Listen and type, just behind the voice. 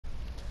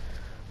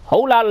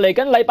好啦，嚟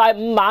緊禮拜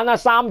五晚啊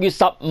，3月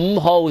15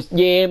號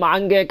夜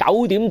晚嘅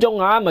9點鐘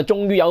啊，咁啊終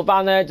於有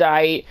翻呢就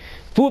係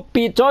闊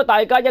別咗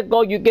大家1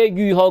個月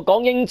嘅如何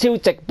講英超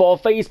直播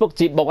Facebook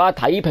節目啊，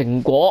睇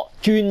蘋果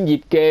專業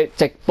嘅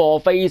直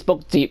播 Facebook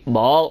節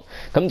目，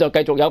咁就繼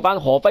續有翻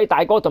何輝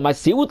大哥同埋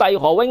小弟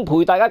何Wayne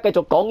陪大家繼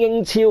續講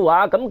英超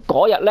啊。咁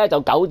嗰日呢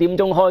就9點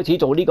鐘開始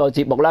做呢個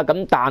節目啦，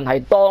咁但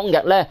係當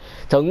日呢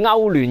就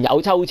歐聯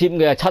有抽籤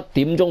嘅，7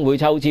點鐘會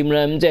抽籤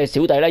啦。咁即係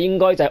小弟呢應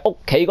該就喺屋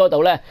企嗰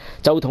度呢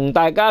就同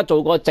大家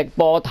做個直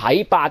播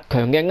睇8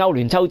強嘅歐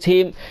聯抽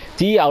籤，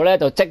之後呢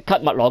就即刻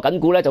密鑼緊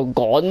鼓呢就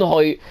趕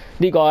去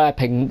呢個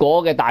蘋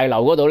果嘅大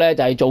樓嗰度呢，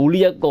就係做呢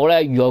一個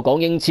呢如何講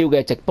英超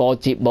嘅直播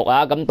節目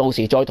啊。咁到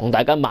時再同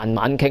大家慢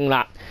慢傾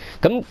啦。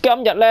咁今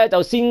日呢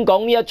就先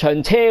講呢一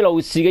場車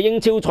路士嘅英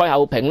超賽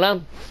後評啦。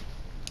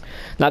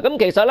嗱，咁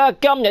其實呢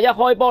今日一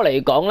開波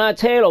嚟講呢，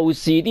車路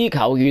士啲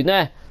球員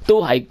呢都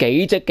係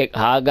幾積極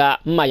下㗎，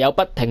咁啊有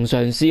不停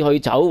嘗試去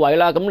走位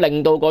啦，咁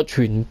令到個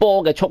傳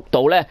波嘅速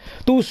度呢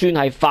都算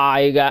係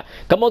快嘅。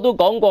咁我都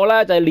講過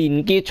呢，就係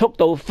連結速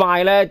度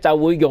快呢就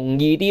會容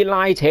易啲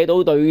拉扯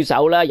到對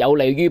手啦，有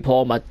利於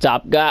破密集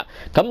㗎。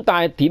咁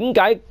但係點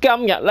解今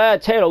日呢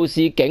車路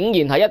士竟然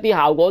係一啲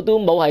效果都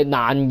冇，係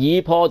難以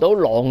破到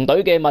狼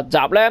隊嘅密集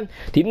呢？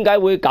點解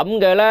會咁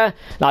嘅呢？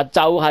嗱，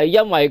就係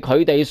因為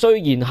佢哋雖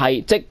然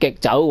係積極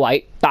走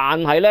位，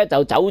但係咧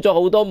就走咗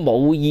好多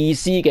冇意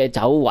思嘅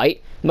走位，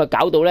咁啊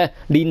搞到咧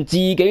連自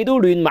己都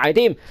亂埋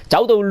添，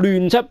走到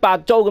亂七八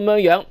糟咁樣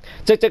樣，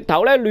直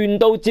頭咧亂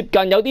到接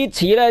近有啲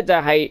似咧就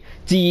係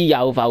自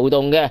由浮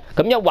動嘅，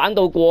咁一玩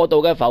到過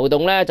度嘅浮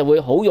動咧就會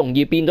好容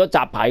易變咗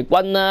雜牌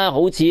軍啦，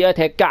好似咧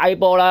踢街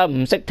波啦，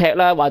唔識踢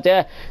啦，或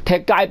者踢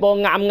街波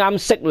啱啱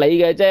識你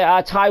嘅啫啊，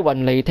猜雲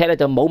嚟踢咧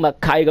就冇默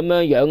契咁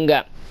樣樣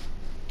嘅。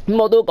咁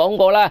我都講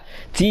過啦，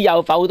自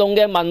由浮動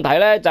嘅問題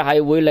呢，就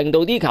係會令到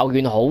啲球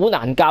員好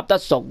難夾得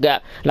熟嘅。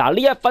嗱，呢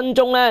1分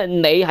鐘呢，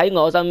你喺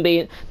我身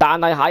邊，但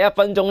係下1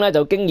分鐘呢，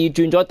就經已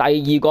轉咗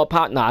第2個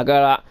partner 噶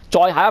啦。再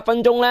下1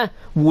分鐘呢，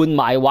換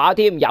埋畫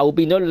添，又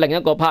變咗另一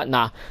個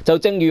partner。就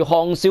正如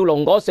項少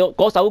龍嗰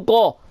首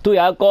歌都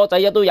有歌仔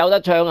都有得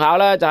唱下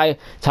啦，就係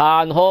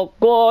殘酷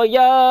過一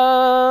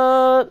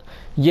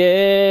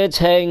夜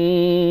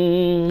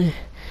情。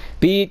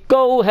別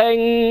高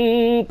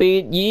興，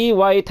別以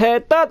為踢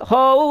得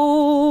好，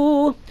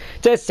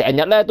即係成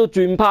日咧都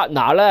轉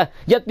partner 咧，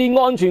一啲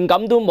安全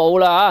感都冇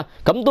啦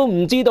嚇，咁都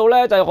唔知道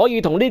咧就係可以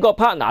同呢個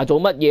partner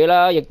做乜嘢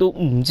啦，亦都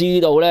唔知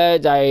道咧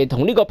就係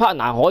同呢個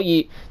partner 可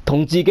以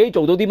同自己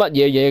做到啲乜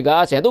嘢嘢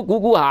㗎，成日都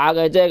估下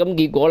嘅啫，咁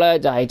結果咧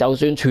就係就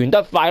算傳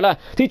得快啦，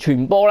啲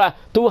傳波咧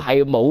都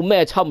係冇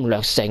咩侵略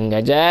性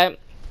嘅啫。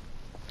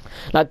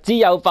嗱，自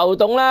由浮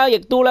動啦，亦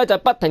都咧就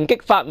不停激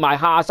發埋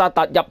夏薩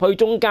特入去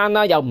中間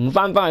啦，又唔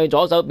翻去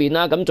左手邊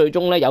啦，咁最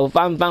終咧又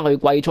翻去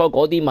季初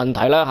嗰啲問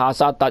題啦。夏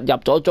薩特入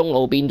咗中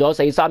路變咗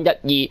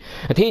4-3-1-2，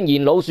天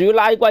然老鼠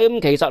拉龜。咁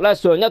其實咧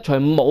上一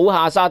場冇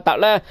夏薩特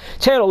咧，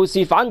車路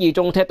士反而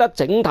仲踢得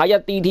整體一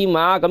啲添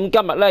啊。咁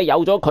今日咧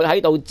有咗佢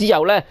喺度之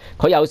後咧，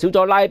佢又少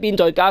咗拉邊，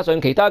再加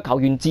上其他球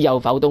員自由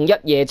浮動一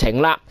夜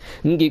情啦，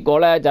咁結果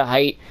咧就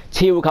係超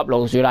級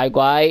老鼠拉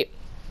龜。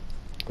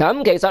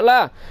咁其實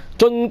咧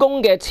進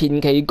攻嘅前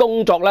期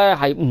工作咧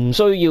係唔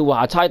需要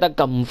話猜得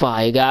咁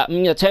快㗎。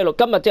今日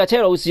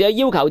車路士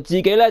要求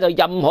自己咧就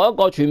任何一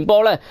個傳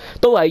波咧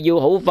都係要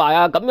好快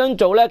啊！咁樣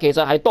做咧其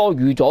實係多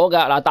餘咗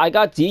㗎。嗱，大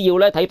家只要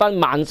咧睇翻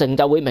曼城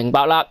就會明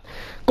白啦。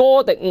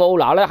哥迪奧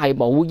拿咧係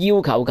冇要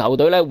求球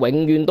隊咧永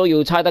遠都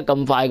要猜得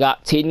咁快㗎，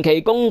前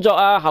期工作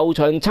啊、後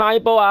場猜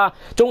波啊、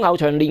中後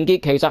場連結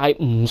其實係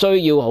唔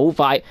需要好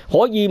快，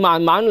可以慢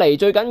慢嚟。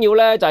最緊要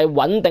咧就係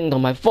穩定同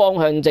埋方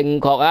向正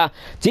確啊！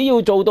只要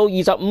做到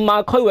25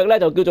碼區域咧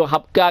就叫做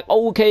合格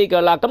OK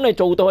㗎啦。咁你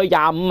做到去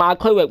25碼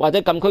區域或者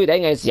禁區頂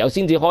嘅時候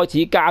先至開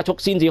始加速，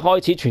先至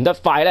開始傳得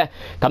快咧，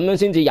咁樣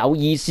先至有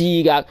意思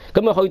㗎。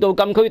咁啊去到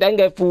禁區頂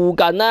嘅附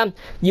近啦，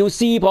要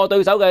撕破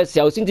對手嘅時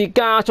候先至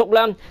加速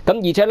啦。咁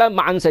而且咧，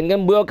曼城嘅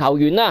每個球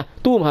員咧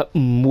都係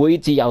唔會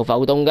自由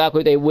浮動㗎，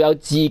佢哋會有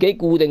自己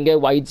固定嘅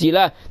位置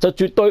咧，就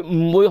絕對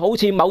唔會好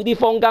似某啲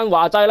坊間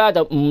話齋啦，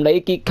就唔理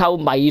結構、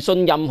迷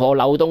信任何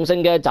流動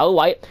性嘅走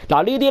位。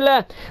嗱，呢啲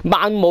咧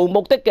漫無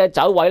目的嘅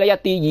走位咧，一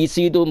啲意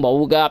思都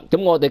冇㗎。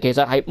咁我哋其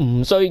實係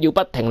唔需要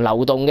不停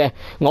流動嘅，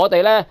我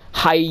哋咧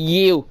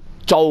係要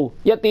做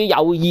一啲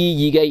有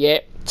意義嘅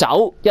嘢，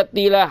走一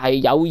啲咧係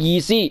有意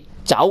思。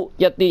走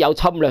一啲有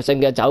侵略性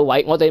嘅走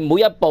位，我哋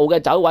每一步嘅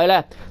走位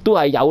呢都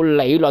係有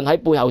理論喺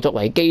背後作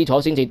為基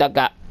礎先至得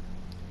㗎。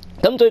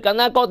咁最近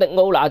呢，哥迪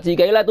奧拿自己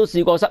咧都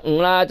試過失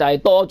誤啦，就係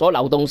多咗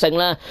流動性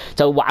啦，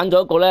就玩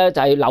咗一個咧就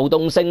係流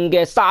動性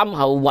嘅3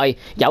後衞，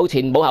有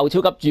前冇後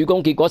超級主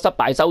攻，結果失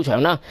敗收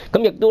場啦。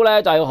咁亦都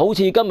咧就係好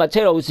似今日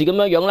車路士咁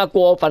樣樣啦，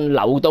過分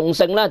流動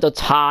性咧就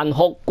殘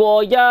酷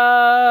過一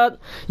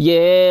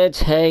夜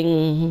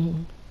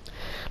情。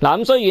嗱，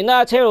咁雖然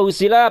咧車路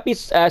士咧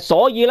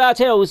所以咧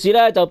車路士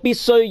咧就必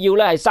須要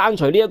咧係刪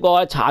除呢一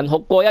個殘酷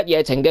過一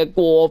夜情嘅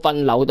過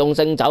分流動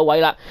性走位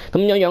啦，咁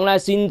樣咧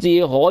先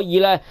至可以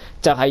咧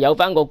就係有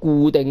翻個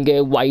固定嘅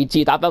位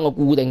置，打翻個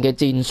固定嘅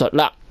戰術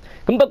啦。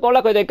咁不過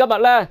咧，佢哋今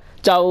日咧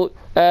就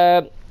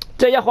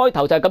即係一開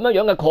頭就係咁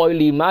樣嘅概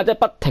念啊，即係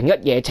不停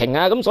一夜情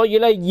啊，咁所以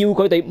咧要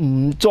佢哋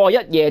唔再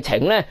一夜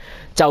情咧，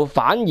就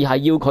反而係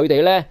要佢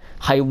哋咧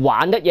係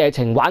玩一夜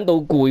情玩到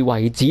攰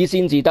為止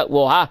先至得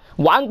喎嚇，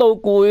玩到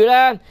攰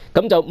咧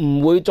咁就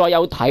唔會再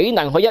有體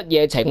能去一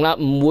夜情啦，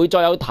唔會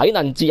再有體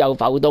能自由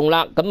浮動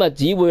啦，咁啊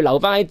只會留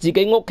翻喺自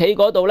己屋企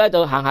嗰度咧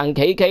就行行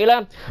企企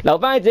啦，留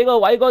翻喺自己個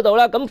位嗰度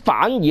啦，咁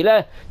反而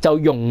咧就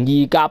容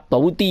易夾到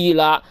啲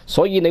啦，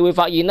所以你會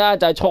發現啦，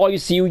就係賽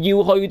事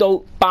要去到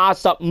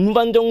85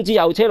分鐘之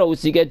後，車路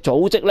士嘅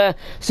組織咧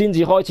先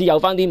至開始有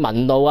翻啲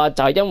紋路啊，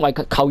就係因為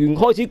球員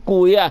開始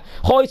攰啊，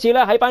開始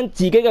咧喺翻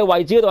自己嘅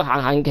位置嗰度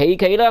行行企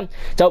企啦，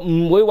就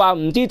唔會話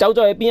唔知走咗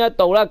去邊一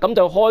度啦，咁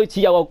就開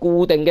始有個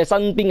固定嘅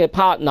身邊嘅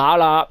partner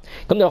啦，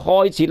咁就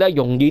開始咧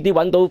容易啲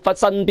揾到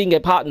身邊嘅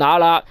partner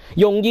啦，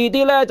容易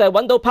啲咧就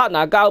揾到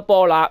partner 交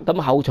波啦，咁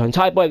後場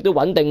猜波亦都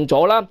穩定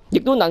咗啦，亦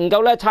都能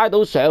夠咧猜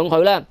到上去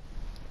咧。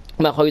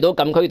咁啊，去到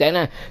禁區頂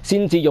咧，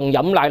先至用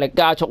飲奶力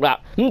加速啦。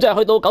咁就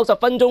去到90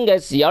分鐘嘅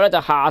時候咧，就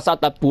夏薩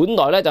特本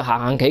來咧就行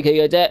行企企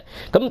嘅啫。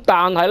咁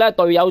但係咧，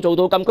隊友做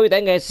到禁區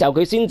頂嘅時候，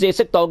佢先至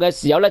適當嘅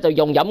時候咧，就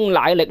用飲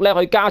奶力咧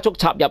去加速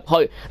插入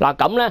去。嗱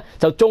咁咧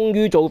就終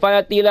於做翻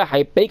一啲咧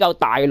係比較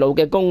大路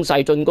嘅攻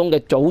勢進攻嘅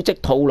組織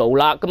套路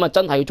啦。咁啊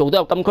真係做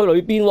到入禁區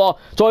裏邊，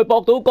再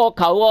搏到角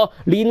球，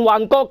連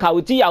環角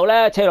球之後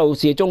咧，車路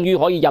士終於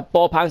可以入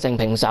波攀成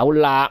平手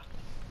啦。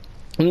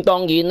咁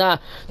當然啦，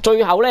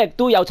最後咧亦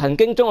都有曾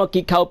經將個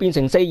結構變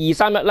成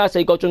4-2-3-1啦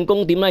，4個進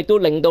攻點咧，亦都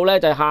令到咧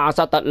就係夏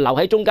薩特留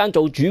喺中間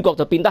做主角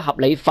就變得合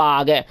理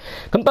化嘅。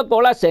咁不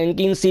過咧，成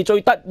件事最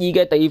得意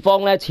嘅地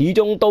方咧，始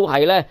終都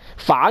係咧，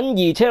反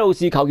而車路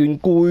士球員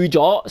攰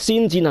咗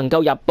先至能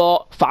夠入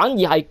波，反而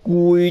係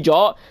攰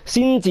咗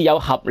先至有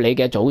合理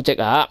嘅組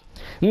織啊！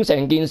咁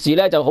成件事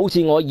咧就好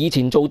似我以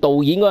前做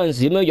導演嗰陣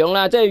時咁樣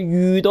啦，即係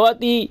遇到一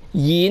啲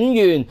演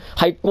員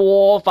係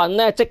過分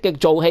咧積極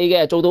做戲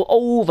嘅，做到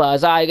over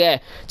晒嘅，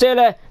即係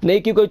咧你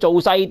叫佢做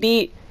細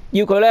啲，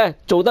要佢咧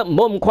做得唔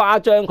好咁誇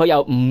張，佢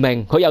又唔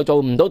明，佢又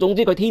做唔到，總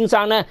之佢天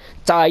生咧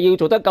就係要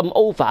做得咁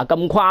over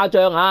咁誇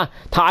張啊，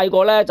太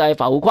過咧就係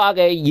浮誇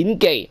嘅演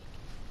技。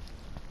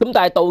咁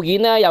但係導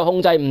演咧又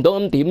控制唔到，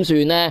咁點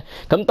算呢？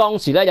咁當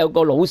時咧有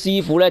個老師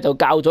傅咧就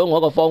教咗我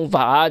一個方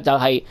法啊，就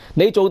係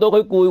你做到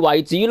佢攰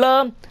為止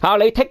啦，嚇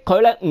你剔佢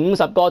咧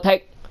50個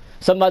剔，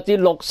甚至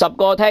60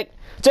個剔。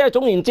即係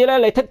總言之咧，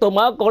你剔到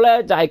某一個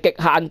咧就係極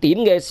限點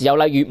嘅時候，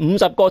例如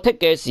50個剔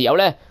嘅時候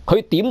咧，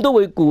佢點都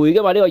會攰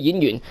㗎嘛，呢個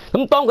演員。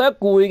咁當佢一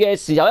攰嘅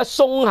時候，一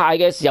鬆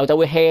懈嘅時候就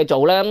會 hea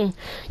做啦。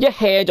一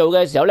hea 做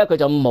嘅時候咧，佢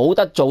就冇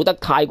得做得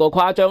太過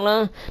誇張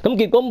啦。咁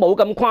結果冇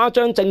咁誇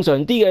張，正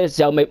常啲嘅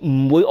時候咪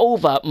唔會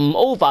over，唔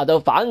over 就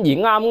反而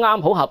啱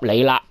啱好合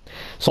理啦。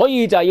所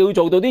以就係要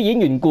做到啲演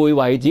員攰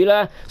為止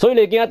啦。所以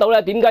你見得到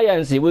咧，點解有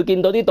陣時會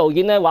見到啲導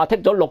演咧話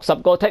剔咗60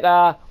個剔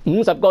啊、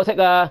50個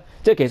剔啊？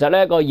即係其實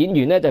咧個演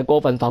員咧就係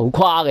過分浮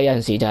誇嘅，有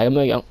陣時就係咁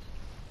樣樣。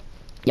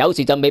有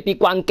時就未必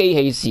關機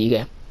器事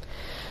嘅。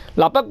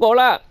嗱，不過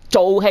咧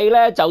做戲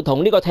咧就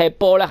同呢個踢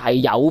波咧係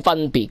有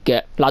分別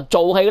嘅。嗱，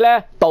做戲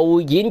咧導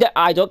演一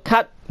嗌咗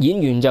cut，演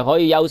員就可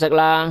以休息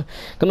啦，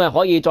咁啊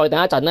可以再等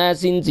一陣咧，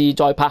先至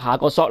再拍下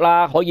個 shot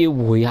啦，可以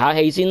回下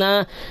氣先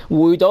啦，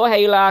回咗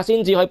氣啦，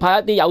先至去拍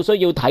一啲有需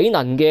要體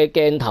能嘅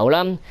鏡頭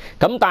啦。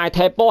咁但係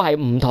踢波係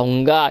唔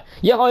同噶，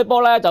一開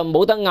波咧就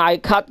冇得嗌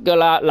cut 噶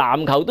啦，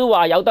籃球都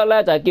話有得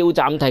咧就係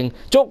叫暫停，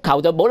足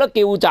球就冇得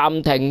叫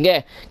暫停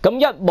嘅。咁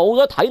一冇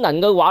咗體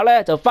能嘅話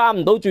咧，就翻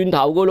唔到轉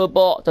頭噶咯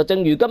噃。就正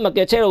如今日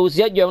嘅車路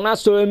士一樣啦，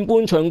上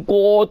半場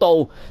過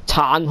度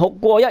殘酷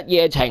過一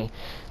夜情。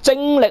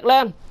精力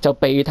咧就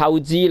被透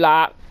支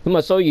啦，咁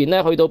啊雖然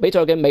咧去到比賽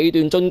嘅尾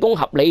段進攻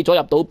合理咗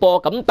入到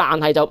波，咁但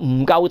係就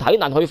唔夠體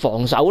能去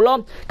防守咯。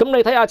咁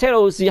你睇下車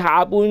路士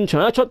下半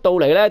場一出到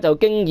嚟咧，就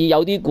經已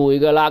有啲攰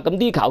噶啦。咁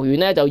啲球員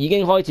咧就已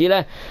經開始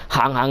咧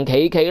行行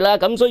企企啦。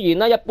咁雖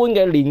然咧一般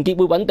嘅連結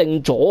會穩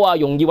定咗啊，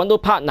容易揾到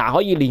partner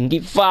可以連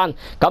結翻。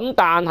咁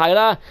但係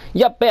咧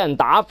一俾人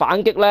打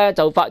反擊咧，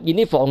就發現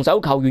啲防守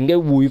球員嘅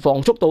回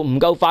防速度唔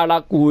夠快啦，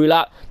攰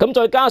啦。咁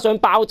再加上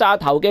爆炸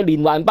頭嘅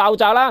連環爆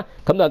炸啦，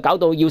咁就搞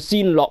到要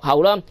先落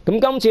後啦。咁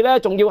今次咧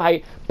仲要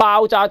係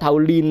爆炸頭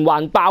連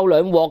環爆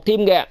2鑊添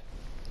嘅。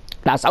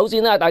嗱，首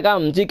先咧，大家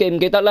唔知記唔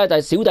記得咧，就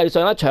係小弟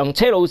上一場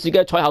車路士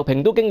嘅賽後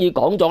評都經已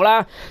講咗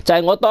啦，就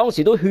係我當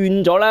時都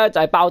勸咗咧，就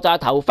係爆炸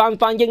頭翻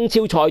英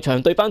超賽場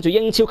對翻住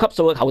英超級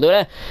數嘅球隊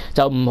咧，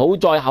就唔好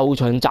再後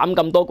場斬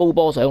咁多高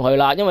波上去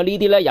啦，因為呢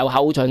啲咧由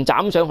後場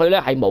斬上去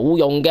咧係冇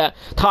用嘅，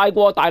太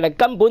過大力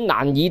根本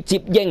難以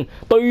接應，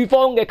對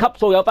方嘅級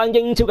數有翻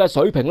英超嘅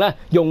水平咧，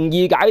容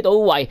易解到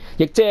圍，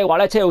亦即係話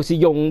咧車路士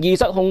容易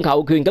失控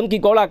球權，咁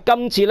結果啦，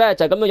今次咧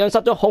就咁樣失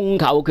咗控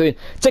球權，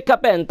即刻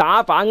俾人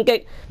打反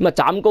擊，咁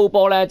啊斬高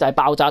波咧就係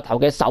爆炸頭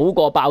嘅首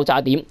個爆炸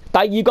點，第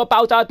二個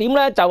爆炸點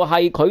咧就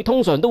係佢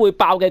通常都會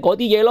爆嘅嗰啲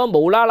嘢咯，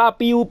無啦啦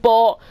飆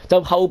波，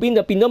就後邊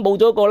就變咗冇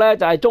咗個咧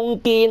就係中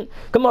堅，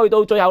咁去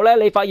到最後咧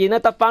你發現咧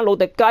得翻魯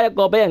迪加一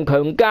個俾人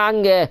強姦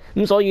嘅，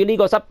咁所以呢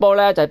個失波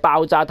咧就係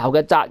爆炸頭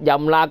嘅責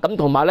任啦，咁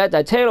同埋咧就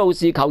係車路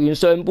士球員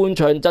上半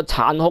場就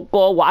殘酷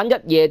過玩一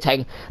夜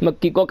情，咁啊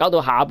結果搞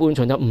到下半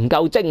場就唔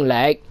夠精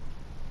力。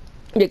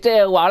亦即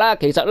係話咧，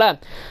其實咧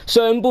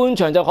上半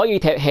場就可以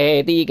踢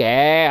hea 啲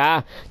嘅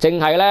嚇，淨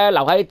係咧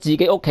留喺自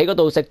己屋企嗰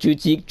度食住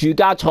住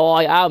家菜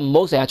啊，唔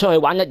好成日出去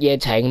玩一夜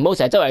情，唔好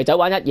成日周圍走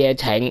玩一夜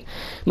情，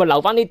咪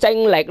留翻啲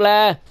精力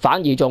咧，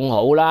反而仲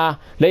好啦。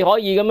你可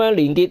以咁樣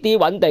連結啲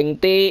穩定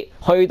啲，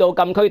去到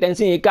禁區頂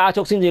先至加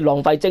速，先至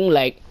浪費精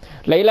力。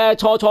你咧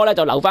初咧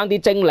就留翻啲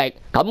精力，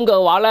咁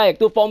嘅話咧亦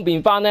都方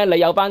便翻咧，你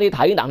有翻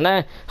啲體能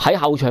咧喺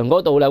後場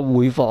嗰度咧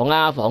回防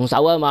啊、防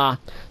守啊嘛。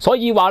所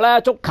以話咧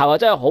足球啊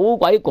真係好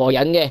鬼過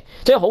癮嘅，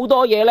即係好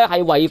多嘢咧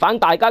係違反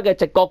大家嘅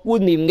直覺觀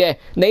念嘅。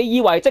你以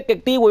為積極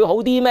啲會好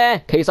啲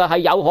咩？其實係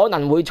有可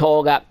能會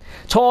錯㗎，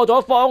錯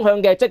咗方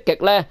向嘅積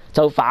極咧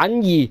就反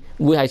而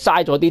會係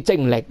嘥咗啲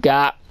精力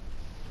㗎。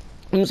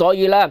咁所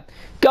以咧，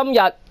今日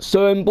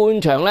上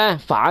半場咧，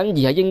反而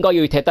係應該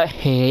要踢得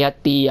hea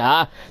一啲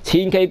啊！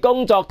前期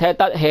工作踢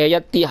得 hea 一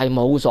啲係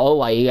冇所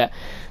謂嘅。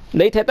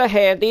你踢得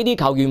hea 啲，啲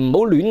球員唔好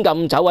亂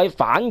咁走位，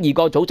反而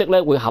個組織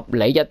咧會合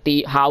理一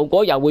啲，效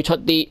果又會出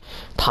啲，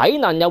體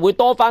能又會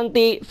多翻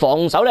啲，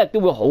防守咧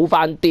都會好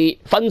翻啲，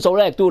分數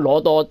咧亦都會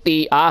攞多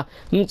啲啊！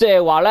咁即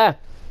係話咧，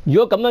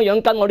如果咁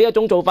樣跟我呢一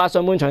種做法，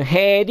上半場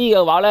hea 啲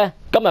嘅話咧，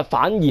今日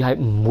反而係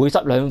唔會失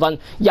2分，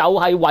又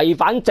係違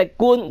反直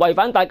觀、違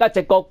反大家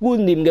直覺觀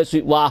念嘅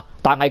説話。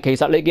但係其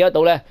實你見得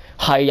到咧，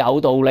係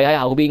有道理喺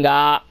後邊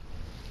㗎。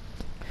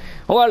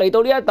好啊，嚟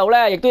到呢一度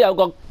咧，亦都有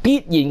個必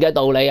然嘅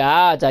道理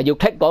啊，就係要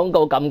click 廣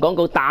告、撳廣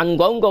告、彈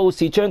廣告、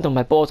視窗同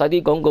埋播晒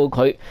啲廣告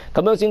佢，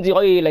咁樣先至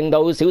可以令到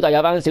小弟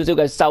有翻少少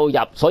嘅收入，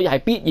所以係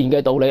必然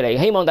嘅道理嚟。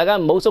希望大家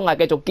唔好鬆懈，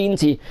繼續堅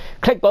持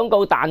click 廣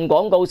告、彈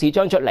廣告、視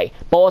窗出嚟，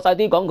播晒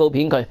啲廣告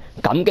片佢，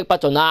感激不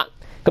盡啦。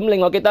咁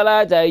另外記得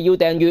咧就係要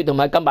訂閱同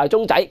埋撳埋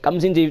鐘仔，咁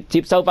先至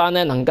接收翻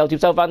咧，能夠接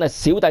收翻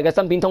小弟嘅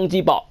新片通知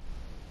噃。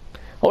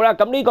好啦，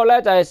咁呢個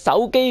咧就係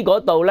手機嗰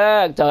度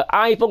咧，就係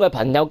iPhone 嘅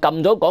朋友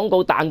撳咗廣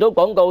告、彈咗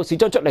廣告、視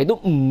窗出嚟都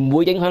唔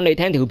會影響你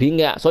聽條片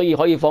嘅，所以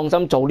可以放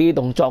心做呢啲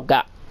動作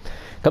㗎。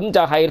咁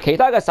就係其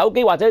他嘅手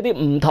機或者啲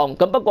唔同，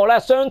咁不過咧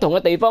相同嘅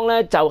地方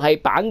咧就係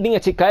版面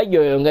嘅設計一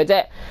樣嘅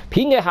啫。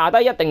片嘅下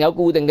低一定有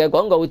固定嘅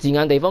廣告字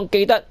眼地方，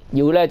記得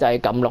要咧就係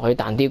撳落去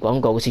彈啲廣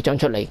告視窗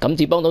出嚟，咁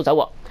至幫到手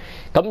喎。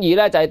咁而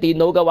咧就係電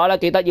腦嘅話咧，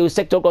記得要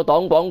熄咗個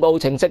擋廣告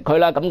程式佢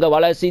啦，咁嘅話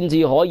咧先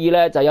至可以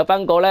咧就有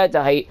翻個咧就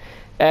係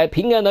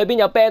片嘅裏邊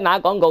有 banner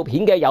廣告，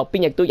片嘅右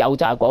邊亦都有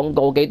紮廣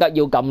告，記得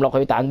要撳落去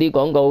彈啲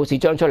廣告視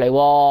窗出嚟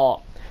喎。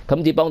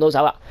咁至幫到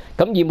手啦。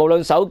咁而無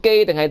論手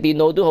機定係電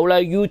腦都好咧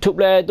 ，YouTube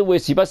咧都會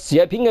時不時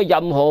喺片嘅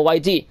任何位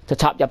置就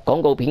插入廣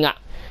告片啊。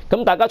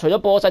咁大家除咗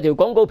播晒條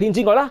廣告片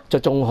之外啦，就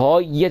仲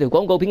可以喺條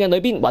廣告片嘅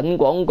裏邊揾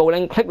廣告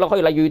link click 落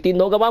去。例如電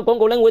腦嘅話，廣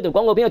告 link 會條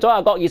廣告片嘅左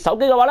下角；而手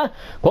機嘅話咧，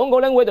廣告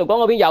link會條廣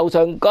告片右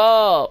上角。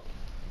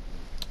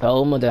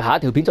好，咁我哋下一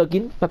條片再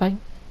見，拜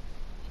拜。